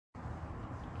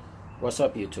What's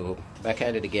up, YouTube? Back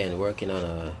at it again, working on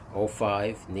a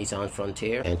 05 Nissan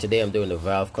Frontier, and today I'm doing the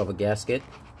valve cover gasket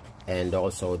and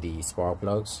also the spark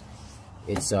plugs.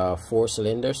 It's a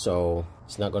 4-cylinder, so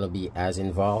it's not going to be as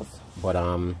involved, but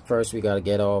first we got to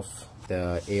get off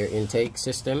the air intake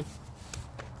system.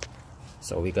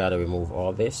 So we got to remove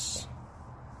all this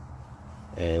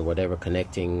and whatever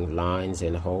connecting lines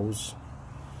and hose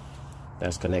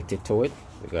that's connected to it,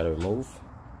 we got to remove.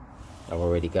 I've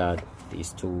already got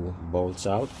these 2 bolts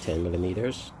out, 10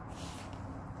 millimeters.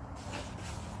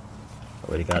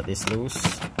 Already got this loose.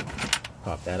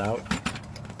 Pop that out.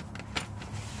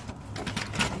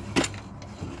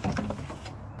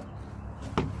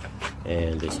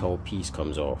 And this whole piece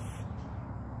comes off.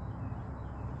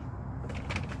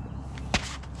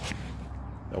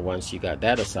 Now once you got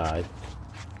that aside,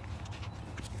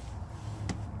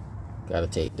 gotta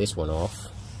take this one off.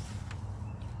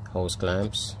 Hose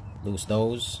clamps, loose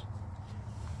those.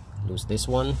 Loose this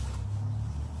one.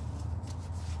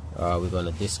 We're going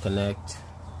to disconnect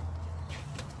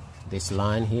this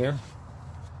line here.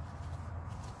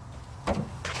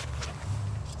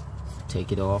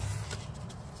 Take it off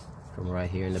from right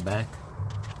here in the back.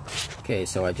 Okay,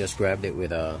 so I just grabbed it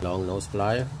with a long nose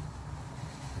plier.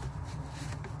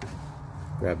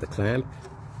 Grab the clamp.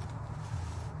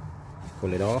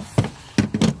 Pull it off.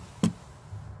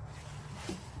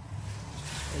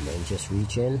 And then just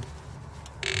reach in.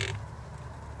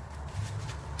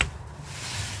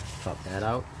 Pop that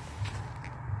out.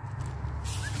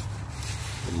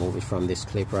 Remove it from this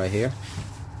clip right here.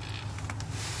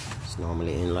 It's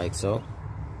normally in like so.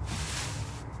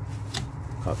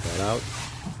 Pop that out.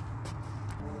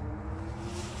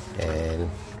 And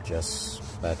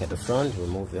just back at the front,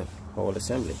 remove the whole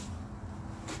assembly.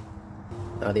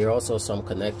 Now there are also some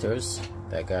connectors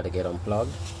that got to get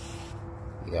unplugged.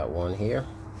 You got one here,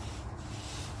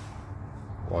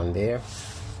 one there,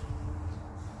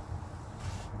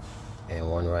 and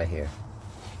one right here.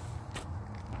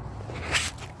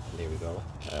 There we go.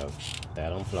 Have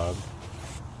that unplugged.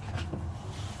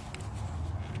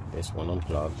 This one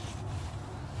unplugged.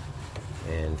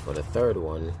 And for the third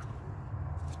one,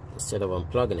 instead of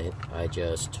unplugging it, I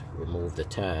just remove the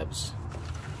tabs.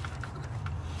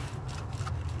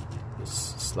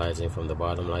 This slides in from the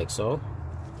bottom like so.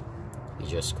 You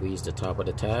just squeeze the top of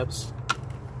the tabs,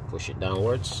 push it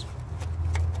downwards,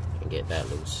 and get that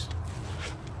loose.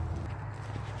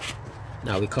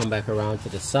 Now we come back around to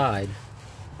the side,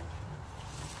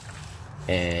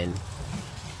 and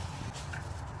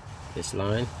this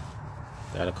line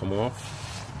gotta come off.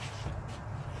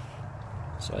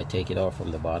 So I take it off from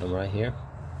the bottom right here.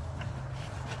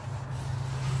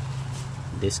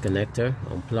 This connector,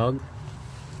 unplug.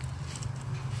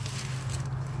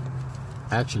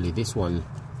 Actually this one,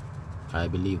 I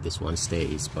believe this one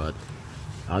stays, but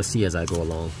I'll see as I go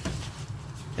along.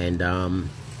 And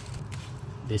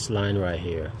this line right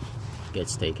here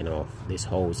gets taken off, this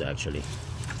hose actually.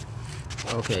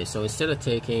 Okay, so instead of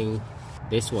taking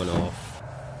this one off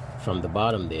from the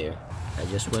bottom there, I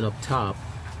just went up top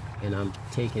and I'm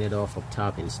taking it off up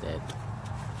top instead.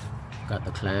 Got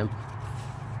the clamp,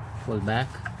 pull back,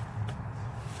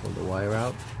 pull the wire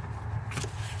out,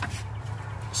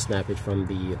 snap it from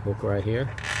the hook right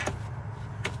here.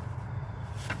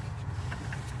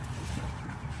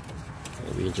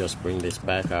 And we'll just bring this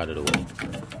back out of the way.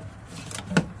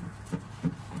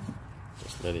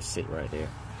 Just let it sit right there.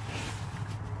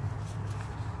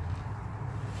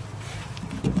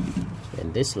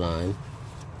 And this line,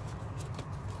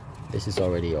 this is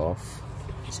already off.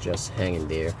 It's just hanging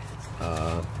there.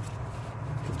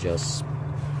 Just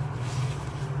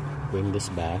bring this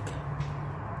back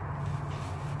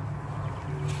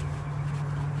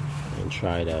and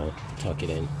try to tuck it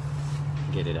in,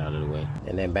 get it out of the way.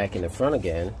 And then back in the front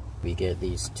again, we get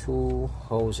these 2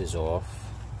 hoses off.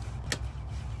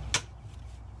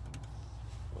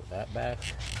 Pull that back,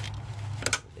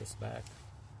 pull this back.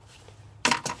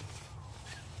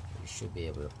 You should be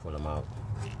able to pull them out.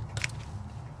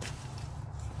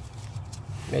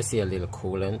 You may see a little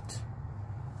coolant,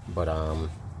 but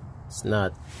it's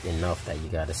not enough that you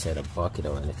gotta set a bucket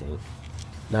or anything.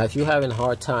 Now if you're having a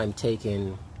hard time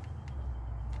taking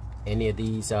any of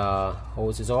these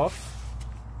hoses off,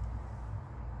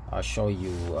 I'll show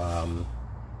you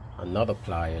another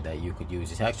plier that you could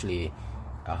use. It's actually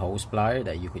a hose plier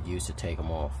that you could use to take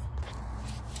them off.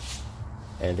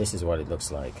 And this is what it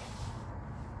looks like.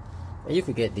 And you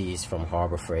could get these from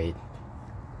Harbor Freight.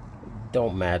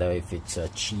 Don't matter if it's a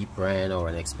cheap brand or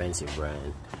an expensive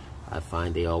brand. I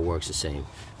find they all works the same.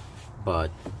 But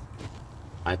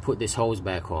I put this hose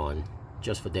back on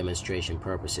just for demonstration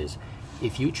purposes.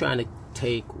 If you're trying to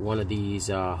take one of these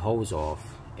hose off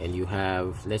and you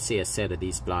have, let's say, a set of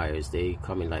these pliers, they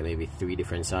come in like maybe 3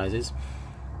 different sizes.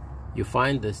 You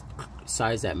find the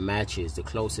size that matches, the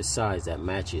closest size that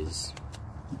matches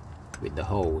with the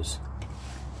hose.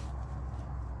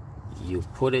 You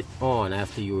put it on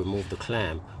after you remove the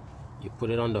clamp. You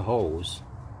put it on the hose,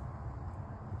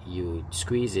 you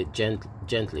squeeze it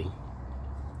gently,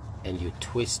 and you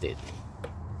twist it.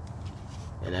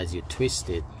 And as you twist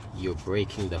it, you're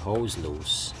breaking the hose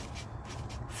loose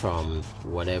from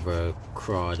whatever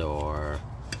crud or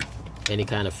any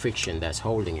kind of friction that's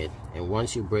holding it. And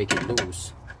once you break it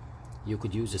loose, you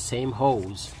could use the same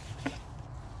hose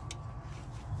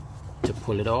to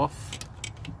pull it off,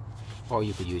 or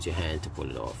you could use your hand to pull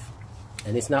it off,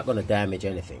 and it's not going to damage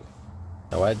anything.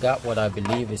 Now I got what I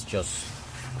believe is just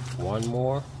one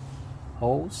more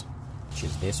hose, which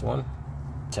is this one.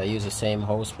 So I use the same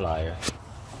hose plier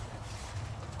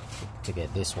to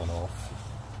get this one off.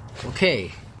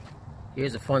 Okay,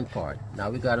 here's the fun part. Now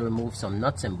we got to remove some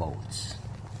nuts and bolts.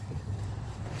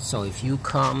 So if you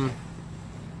come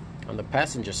on the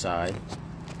passenger side,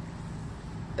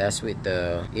 that's with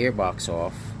the air box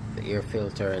off, the air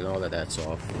filter and all of that's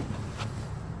off,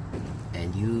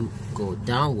 and you go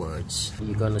downwards,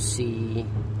 you're gonna see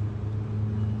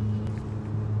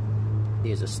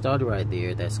there's a stud right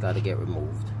there that's got to get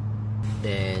removed.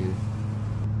 Then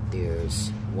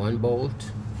there's 1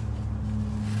 bolt,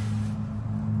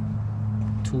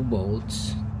 2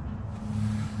 bolts,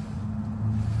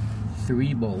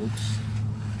 3 bolts,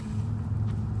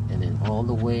 and then all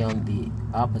the way on the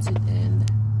opposite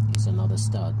end is another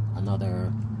stud,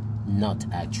 another nut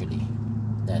actually,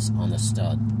 that's on a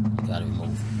stud. You gotta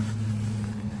remove.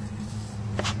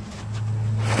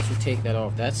 Once you take that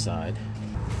off that side,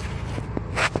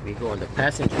 we go on the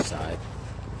passenger side,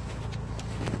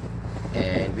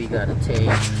 and we gotta take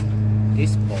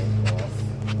this bolt off.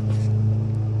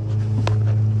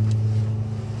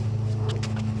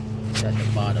 It's at the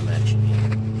bottom actually.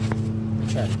 Let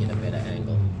me try to get a better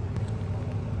angle.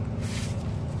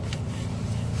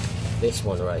 This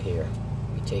one right here,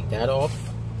 we take that off,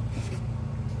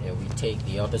 and we take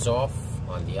the others off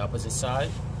on the opposite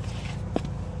side,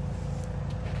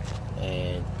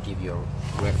 and give you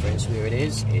a reference where it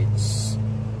is. It's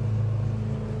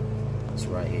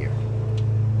right here.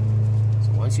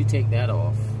 So once you take that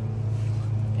off,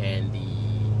 and the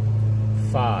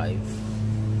 5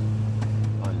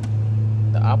 on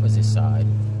the opposite side,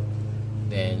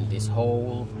 then this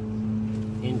whole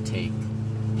intake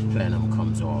plenum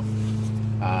comes off.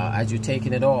 As you're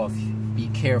taking it off, be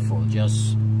careful.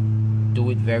 Just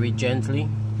do it very gently.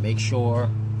 Make sure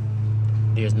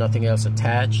there's nothing else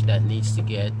attached that needs to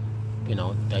get, you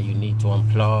know, that you need to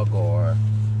unplug, or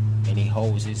any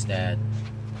hoses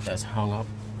that's hung up.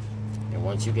 And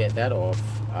once you get that off,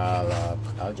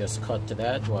 I'll just cut to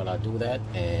that while I do that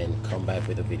and come back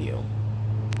with a video.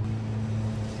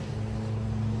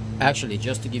 Actually,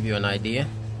 just to give you an idea,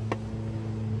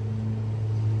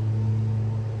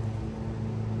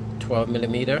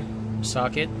 12mm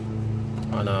socket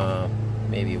on a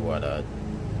maybe what, a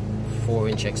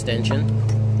 4-inch extension.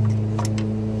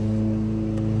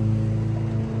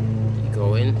 You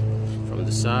go in from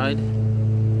the side, and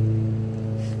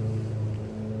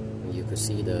you can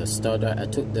see the stud. I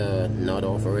took the nut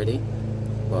off already,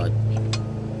 but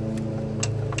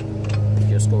you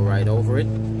just go right over it,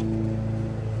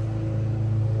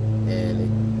 and it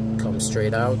comes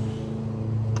straight out.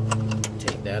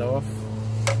 Take that off.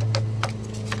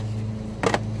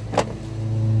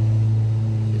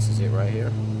 This is it right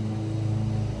here.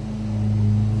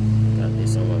 Got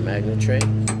this on my magnet tray,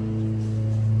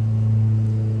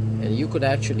 and you could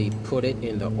actually put it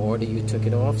in the order you took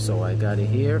it off. So I got it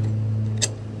here.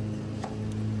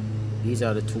 These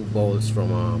are the 2 bolts from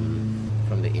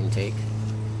the intake.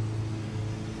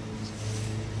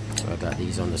 So I got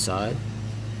these on the side.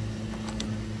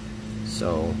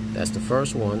 So that's the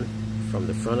first one from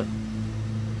the front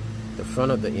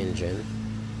of the engine.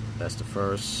 That's the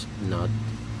first nut.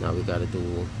 Now we got to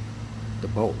do the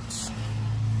bolts.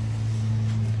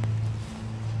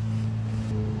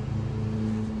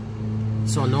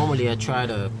 So normally I try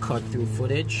to cut through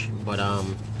footage, but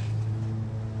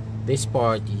this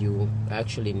part you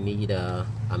actually need a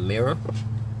mirror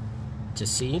to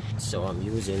see. So I'm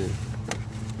using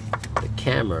the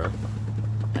camera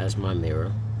as my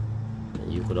mirror,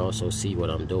 and you could also see what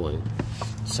I'm doing.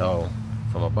 So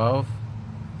from above,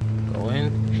 go in.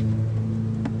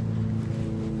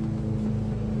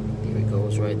 There it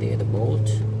goes right there, the bolt.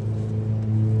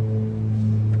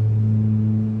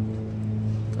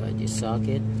 Got your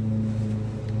socket.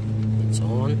 It's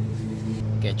on.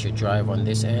 Get your drive on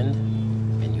this end,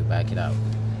 and you back it out.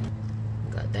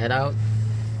 Got that out.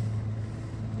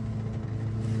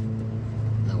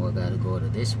 Now I gotta go to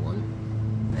this one.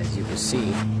 As you can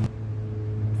see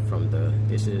from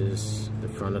this is the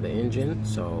front of the engine.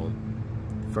 So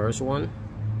first one,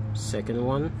 second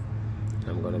one,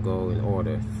 I'm gonna go in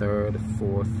order, third,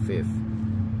 fourth, fifth.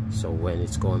 So when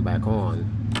it's going back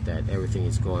on, that everything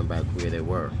is going back where they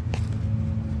were.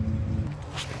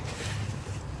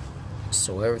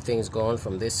 So everything's gone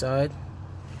from this side.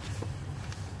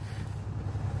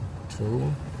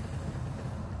 2,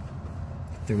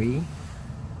 3,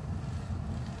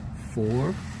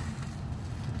 4,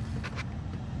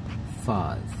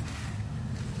 5.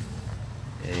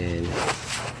 And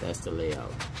that's the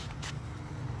layout.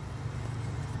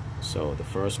 So the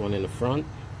first one in the front,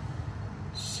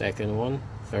 second one,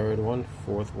 third one,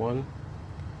 fourth one,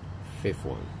 fifth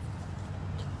one.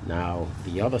 Now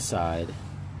the other side,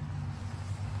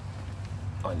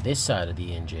 on this side of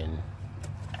the engine,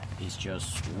 is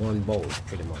just one bolt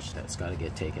pretty much that's got to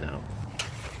get taken out.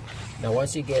 Now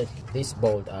once you get this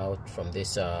bolt out from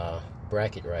this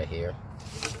bracket right here,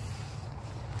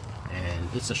 and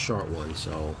it's a short one,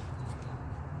 so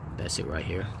that's it right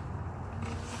here.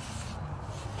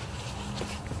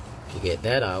 You get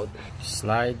that out,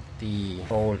 slide the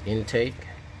whole intake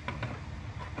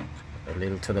a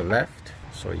little to the left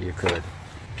so you could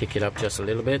pick it up just a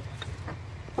little bit,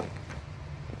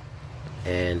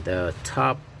 and the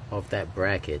top of that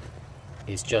bracket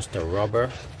is just a rubber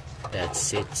that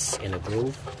sits in a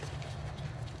groove.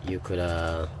 You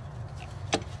could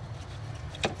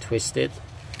twist it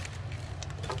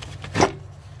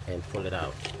and pull it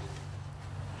out.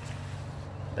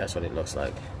 That's what it looks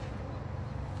like.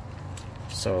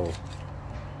 So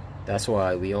that's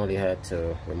why we only had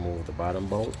to remove the bottom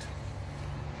bolt.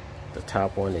 The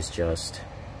top one is just,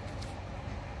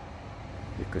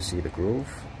 you can see the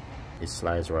groove, it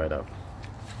slides right up.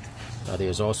 Now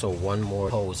there's also one more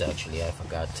hose actually I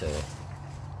forgot to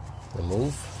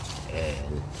remove,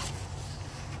 and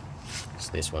it's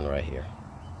this one right here.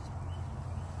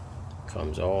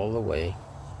 Comes all the way,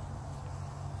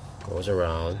 goes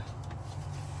around,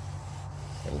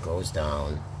 and goes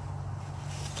down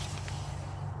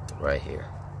right here.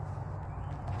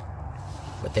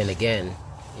 But then again,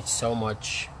 it's so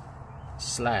much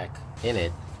slack in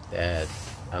it that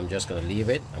I'm just gonna leave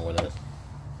it. I'm gonna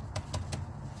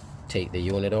take the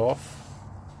unit off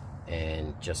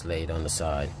and just lay it on the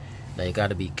side. Now you got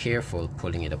to be careful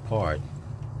pulling it apart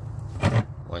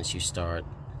once you start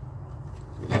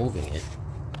removing it,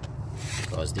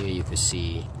 because there you can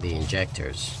see the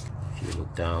injectors. If you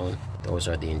look down, those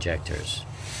are the injectors.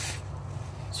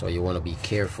 So you want to be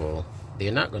careful.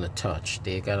 They're not going to touch,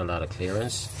 they got a lot of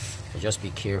clearance, but just be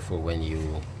careful when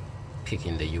you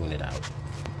picking the unit out.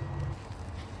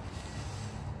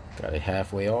 Got it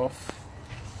halfway off,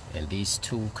 and these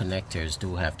two connectors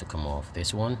do have to come off.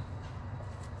 This one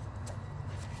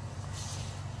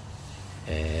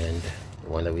and the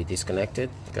one that we disconnected,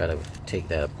 gotta take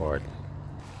that apart.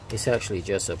 It's actually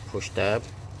just a push tab.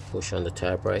 Push on the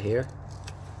tab right here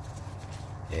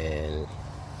and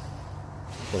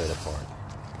pull it apart.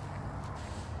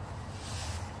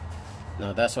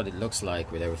 Now that's what it looks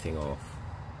like with everything off.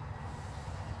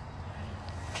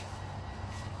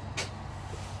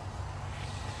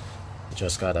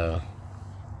 Just gotta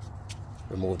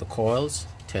remove the coils,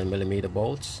 10mm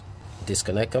bolts,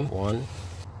 disconnect them, 1,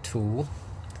 2,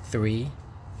 3,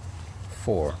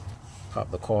 4. Pop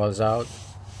the coils out,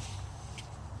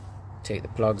 take the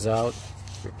plugs out,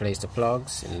 replace the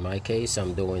plugs. In my case,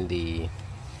 I'm doing the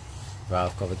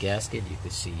valve cover gasket. You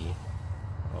can see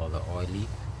all the oil leak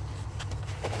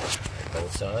on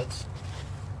both sides.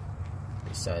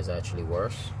 This side's actually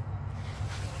worse.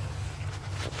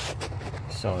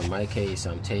 So in my case,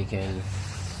 I'm taking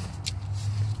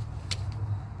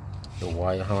the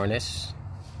wire harness,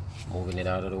 moving it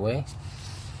out of the way.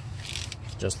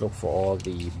 Just look for all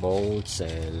the bolts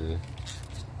and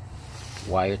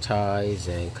wire ties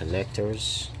and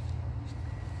connectors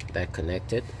that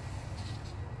connect it.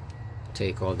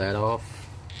 Take all that off,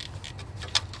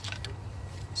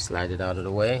 slide it out of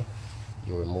the way.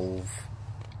 You remove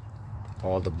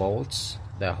all the bolts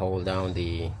that hold down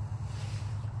the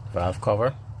valve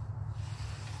cover.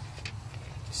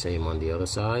 Same on the other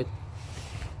side.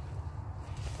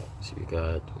 So you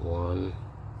got 1,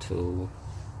 2,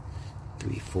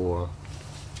 3, 4.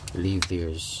 I believe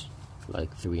there's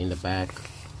like 3 in the back,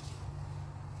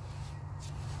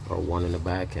 or 1 in the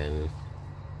back and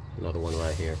another one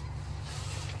right here.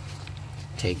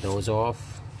 Take those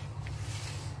off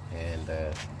and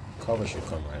the cover should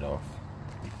come right off.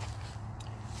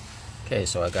 Okay,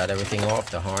 so I got everything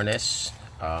off, the harness.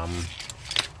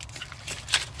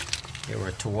 Here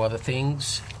are two other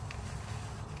things.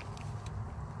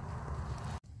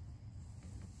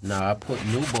 Now I put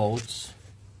new bolts.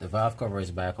 The valve cover is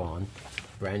back on.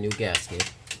 Brand new gasket.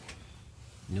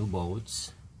 New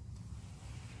bolts.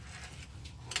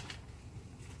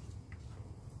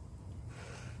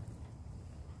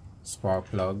 Spark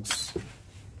plugs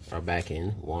are back in.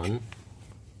 1,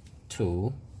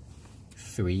 2,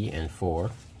 3, and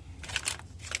 4.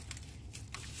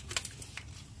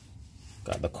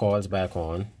 Got the coils back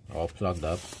on, all plugged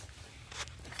up.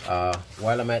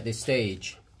 While I'm at this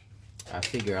stage, I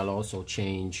figure I'll also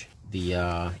change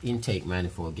the intake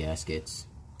manifold gaskets.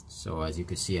 So as you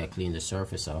can see, I cleaned the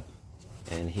surface up,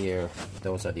 and here,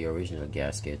 those are the original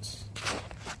gaskets.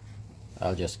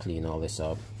 I'll just clean all this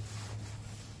up.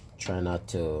 Try not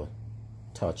to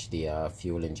touch the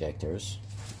fuel injectors.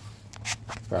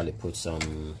 Probably put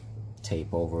some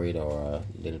tape over it, or a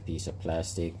little piece of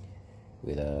plastic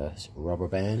with a rubber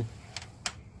band,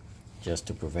 just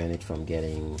to prevent it from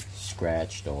getting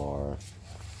scratched or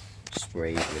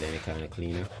sprayed with any kind of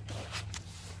cleaner.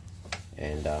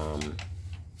 And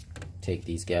take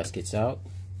these gaskets out,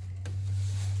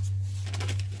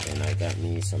 and I got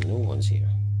me some new ones here.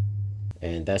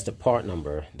 And that's the part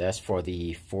number. That's for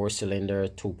the 4-cylinder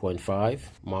 2.5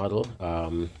 model.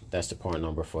 That's the part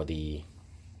number for the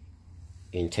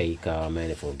intake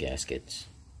manifold gaskets.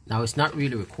 Now, it's not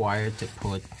really required to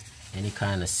put any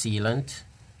kind of sealant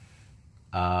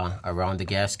around the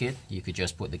gasket. You could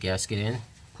just put the gasket in,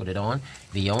 put it on.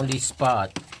 The only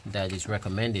spot that is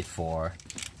recommended for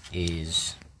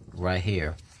is right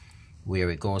here,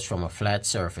 where it goes from a flat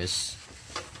surface,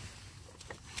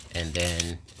 and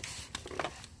then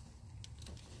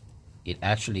it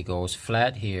actually goes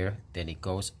flat here, then it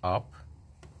goes up,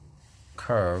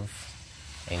 curve,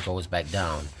 and goes back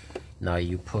down. Now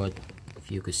you put,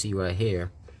 if you could see right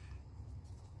here,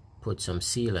 put some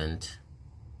sealant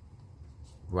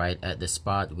right at the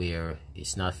spot where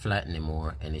it's not flat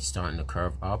anymore and it's starting to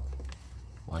curve up.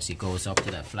 Once it goes up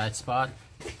to that flat spot,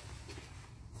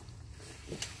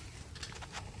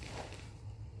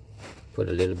 put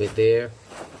a little bit there,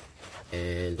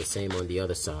 and the same on the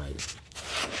other side.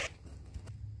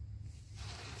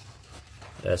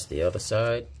 That's the other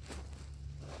side.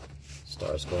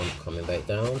 Starts coming back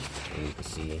down, and you can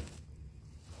see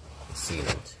the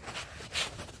sealant.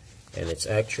 And it's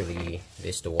actually,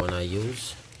 this is the one I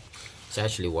use. It's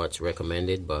actually what's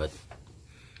recommended, but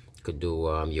you could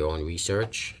do your own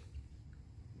research.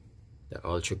 The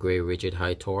Ultra Gray Rigid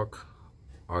High Torque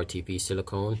RTP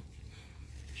silicone.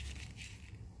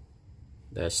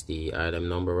 That's the item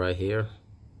number right here,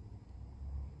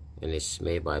 and it's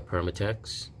made by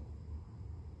Permatex.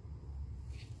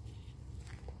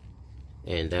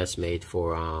 And that's made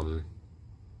for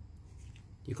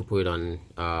you can put it on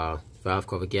valve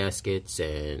cover gaskets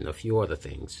and a few other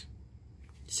things.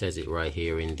 It says it right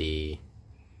here in the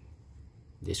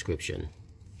description.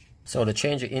 So to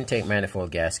change the intake manifold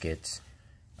gaskets,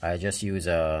 I just use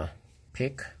a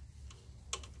pick,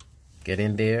 get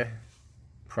in there,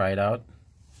 pry it out,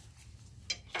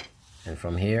 and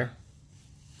from here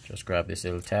just grab this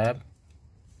little tab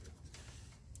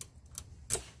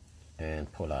and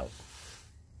pull out.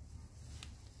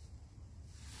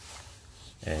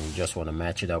 And you just want to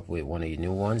match it up with one of your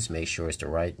new ones. Make sure it's the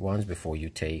right ones before you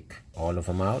take all of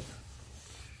them out.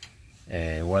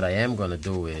 And what I am going to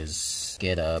do is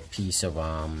get a piece of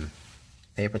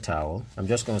paper towel. I'm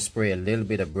just going to spray a little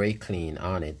bit of brake clean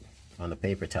on it, on the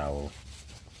paper towel,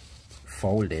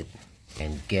 fold it,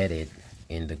 and get it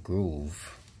in the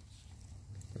groove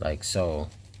like so,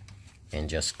 and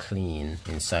just clean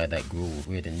inside that groove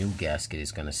where the new gasket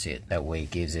is going to sit. That way it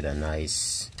gives it a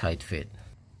nice tight fit.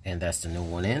 And that's the new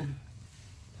one in.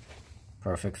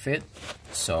 Perfect fit.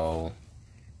 So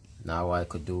now I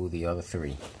could do the other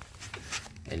three.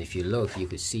 And if you look, you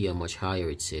could see how much higher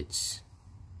it sits.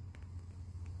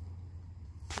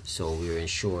 So we're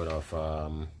ensured of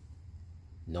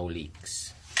no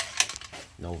leaks,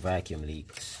 no vacuum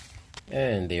leaks.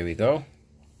 And there we go.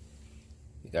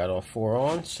 We got all 4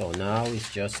 on. So now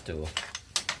it's just to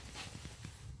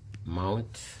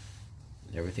mount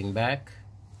everything back.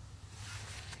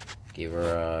 Give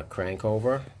her a crank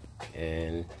over,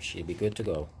 and she'll be good to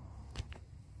go.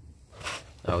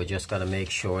 Now we just gotta make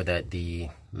sure that the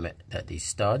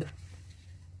stud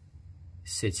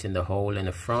sits in the hole in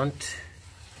the front,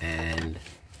 and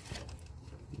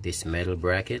this metal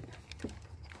bracket,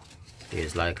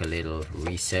 there's like a little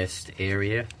recessed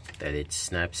area that it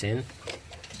snaps in.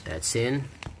 That's in,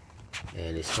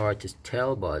 and it's hard to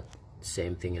tell, but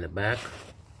same thing in the back.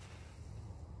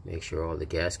 Make sure all the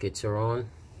gaskets are on.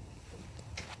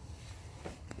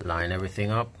 Line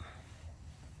everything up,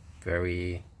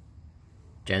 very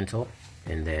gentle,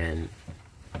 and then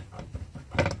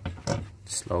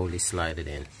slowly slide it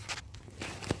in.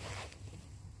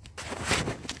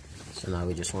 So now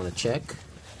we just want to check.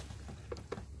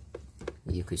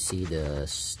 You could see the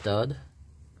stud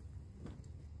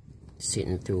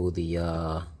sitting through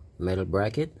the metal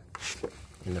bracket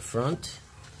in the front.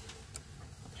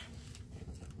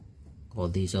 All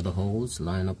these other holes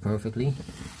line up perfectly,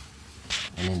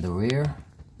 and in the rear,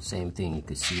 same thing. You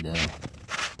could see the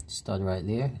stud right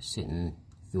there sitting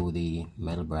through the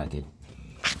metal bracket.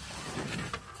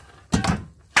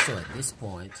 So at this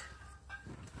point,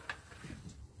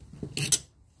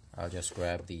 I'll just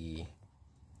grab the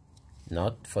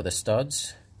nut for the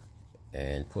studs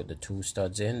and put the two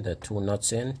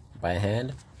nuts in by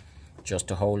hand, just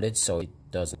to hold it so it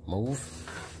doesn't move.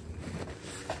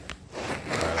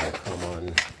 I'll come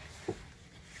on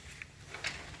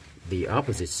the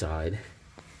opposite side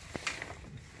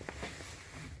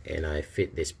and I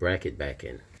fit this bracket back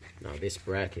in. Now this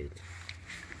bracket,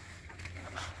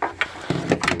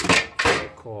 if you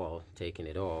recall taking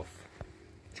it off,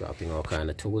 dropping all kind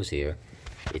of tools here,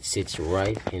 it sits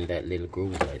right in that little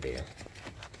groove right there.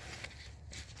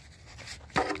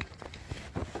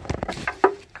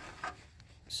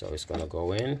 So it's gonna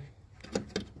go in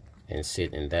and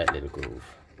sit in that little groove.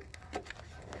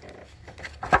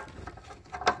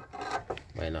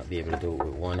 Might not be able to do it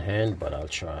with one hand, but I'll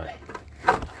try.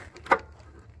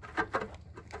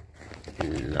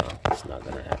 No, it's not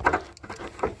gonna happen.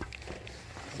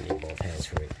 I need both hands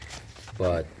for it.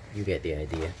 But you get the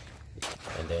idea.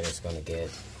 And then it's gonna get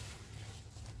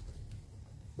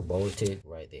bolted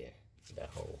right there, that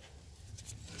hole.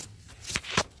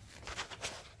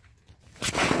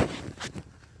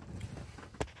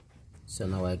 So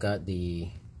now I got the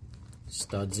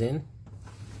studs in,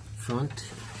 front,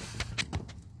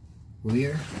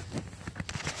 rear,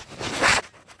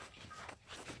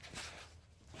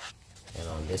 and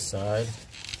on this side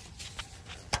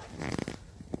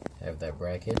have that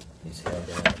bracket. It's held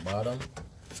in at the bottom.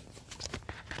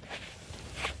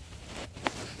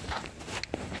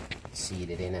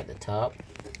 Seated in at the top.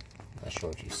 Not sure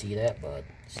if you see that, but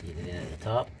seated in at the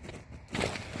top.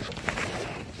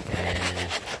 And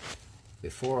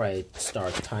before I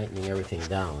start tightening everything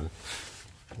down,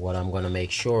 what I'm going to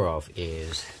make sure of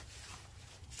is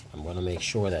I'm going to make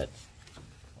sure that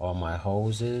all my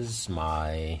hoses,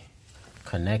 my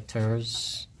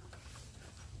connectors,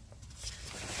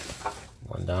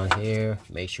 one down here,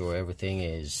 make sure everything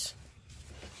is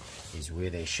where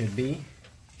they should be.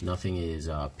 Nothing is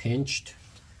pinched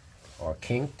or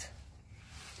kinked.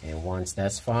 And once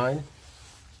that's fine,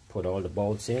 put all the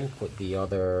bolts in. Put the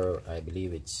other, I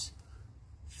believe it's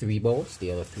 3 bolts,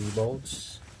 the other 3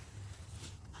 bolts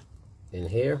in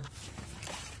here.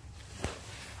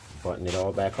 Button it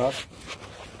all back up,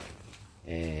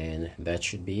 and that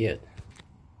should be it.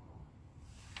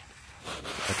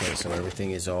 Okay, so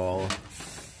everything is all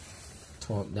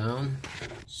torqued down.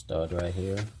 Stud right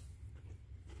here.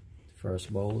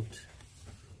 First bolt,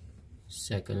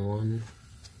 second one,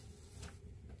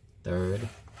 third,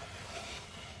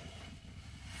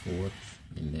 fourth,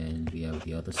 and then we have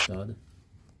the other stud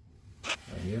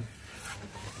right here.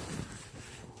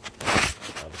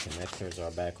 All the connectors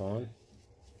are back on.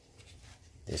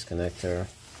 This connector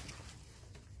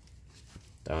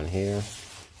down here.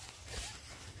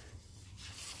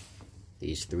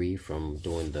 These 3 from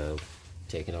doing the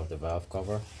taking off the valve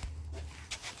cover.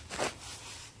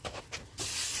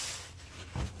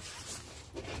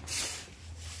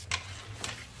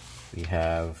 We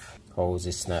have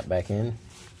hoses snap back in.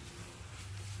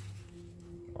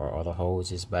 Our other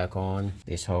hose is back on.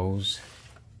 This hose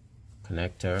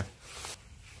connector.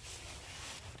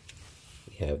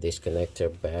 We have this connector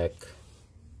back.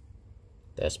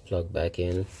 That's plugged back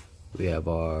in. We have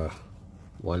our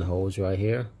one hose right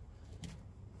here.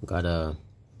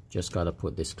 Just gotta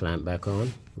put this clamp back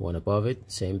on. One above it,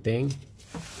 same thing.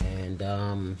 And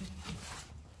that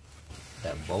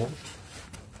bolt,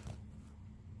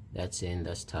 that's in,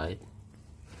 that's tight.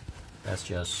 That's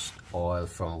just oil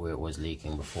from where it was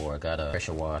leaking before. I gotta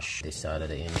pressure wash this side of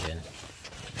the engine.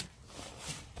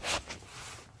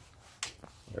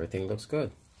 Everything looks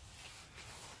good.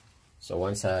 So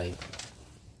once I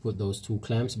put those 2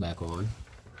 clamps back on,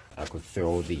 I could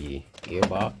throw the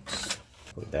gearbox,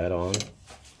 put that on,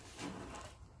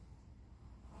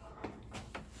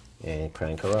 and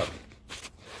crank her up.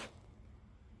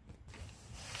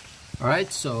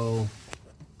 Alright, so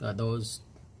got those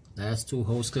last 2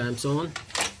 hose clamps on.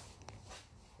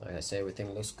 Like I said,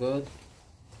 everything looks good.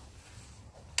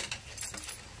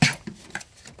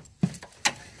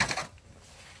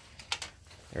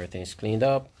 Everything's cleaned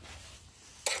up.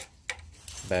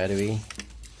 Battery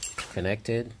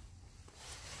connected.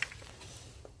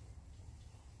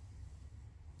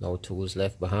 No tools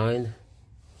left behind.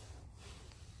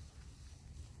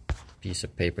 Piece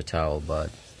of paper towel, but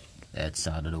that's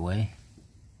out of the way.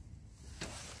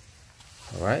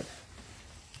 Alright.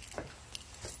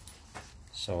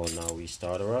 So now we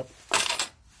start her up.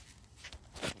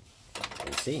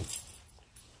 Let's see.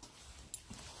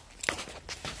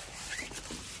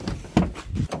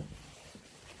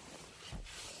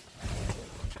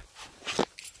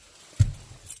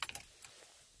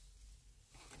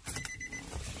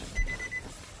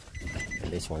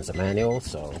 This one's a manual,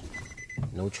 so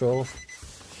neutral,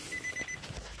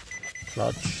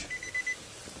 clutch,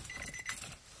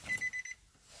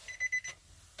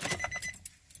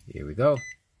 here we go.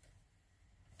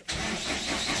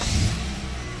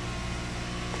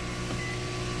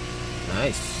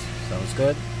 Nice, sounds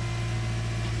good.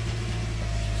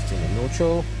 Still in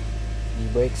neutral,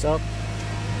 e-brakes up,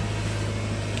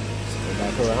 let's go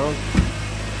back around.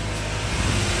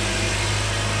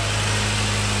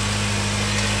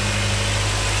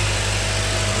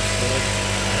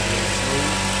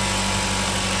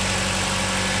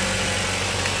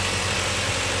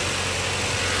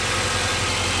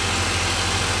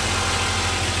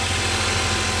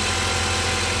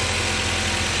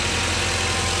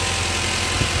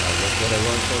 Let it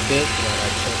run for a bit while I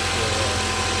check for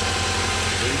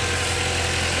leaks.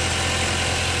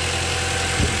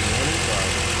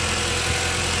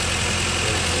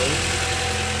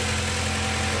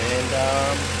 And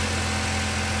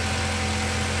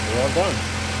we're all done.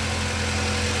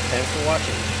 Thanks for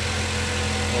watching.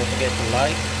 Don't forget to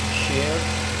like, share,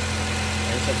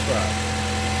 and subscribe.